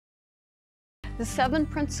The 7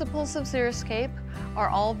 principles of Xeriscape are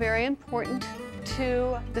all very important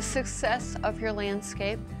to the success of your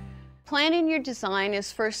landscape. Planning your design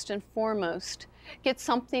is first and foremost. Get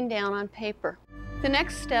something down on paper. The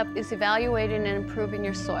next step is evaluating and improving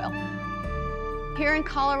your soil. Here in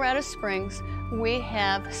Colorado Springs, we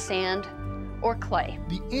have sand or clay.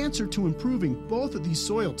 The answer to improving both of these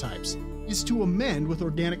soil types is to amend with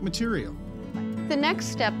organic material. The next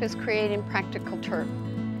step is creating practical turf.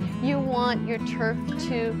 You want your turf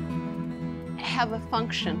to have a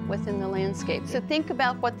function within the landscape. So think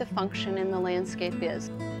about what the function in the landscape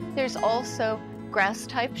is. There's also grass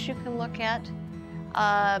types you can look at,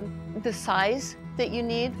 the size that you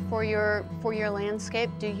need for your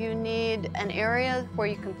landscape. Do you need an area where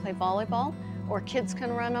you can play volleyball or kids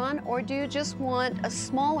can run on, or do you just want a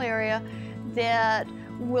small area that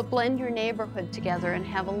will blend your neighborhood together and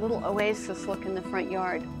have a little oasis look in the front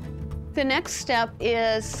yard? The next step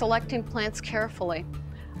is selecting plants carefully.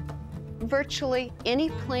 Virtually any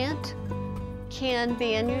plant can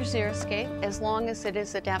be in your Xeriscape as long as it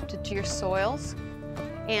is adapted to your soils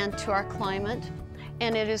and to our climate,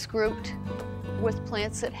 and it is grouped with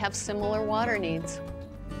plants that have similar water needs.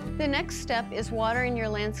 The next step is watering your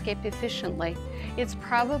landscape efficiently. It's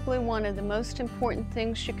probably one of the most important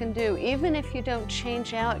things you can do. Even if you don't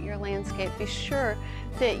change out your landscape, be sure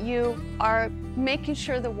that you are making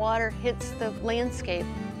sure the water hits the landscape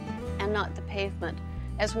and not the pavement,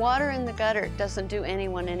 as water in the gutter doesn't do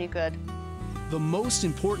anyone any good. The most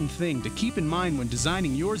important thing to keep in mind when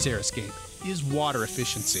designing your Xeriscape is water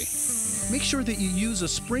efficiency. Make sure that you use a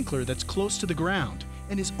sprinkler that's close to the ground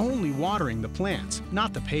and is only watering the plants,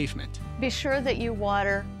 not the pavement. Be sure that you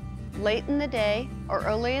water late in the day or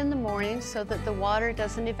early in the morning so that the water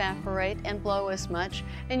doesn't evaporate and blow as much.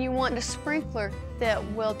 And you want a sprinkler that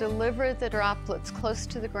will deliver the droplets close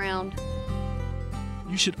to the ground.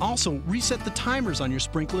 You should also reset the timers on your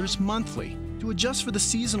sprinklers monthly to adjust for the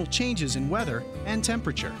seasonal changes in weather and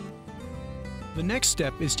temperature. The next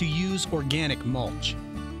step is to use organic mulch.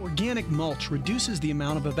 Organic mulch reduces the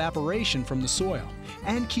amount of evaporation from the soil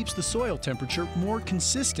and keeps the soil temperature more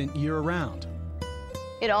consistent year-round.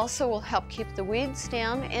 It also will help keep the weeds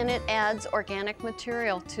down, and it adds organic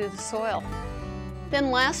material to the soil.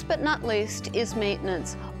 Then last but not least is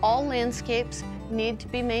maintenance. All landscapes need to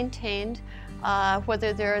be maintained,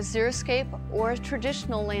 whether they're a Xeriscape or a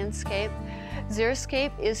traditional landscape.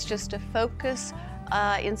 Xeriscape is just a focus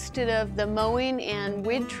instead of the mowing and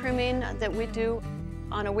weed trimming that we do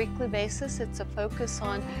on a weekly basis. It's a focus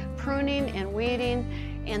on pruning and weeding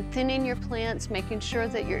and thinning your plants, making sure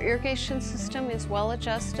that your irrigation system is well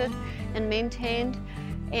adjusted and maintained,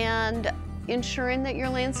 and ensuring that your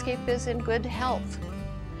landscape is in good health.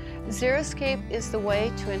 Xeriscape is the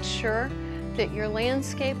way to ensure that your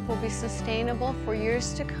landscape will be sustainable for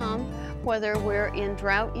years to come, whether we're in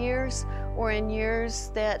drought years or in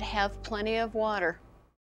years that have plenty of water.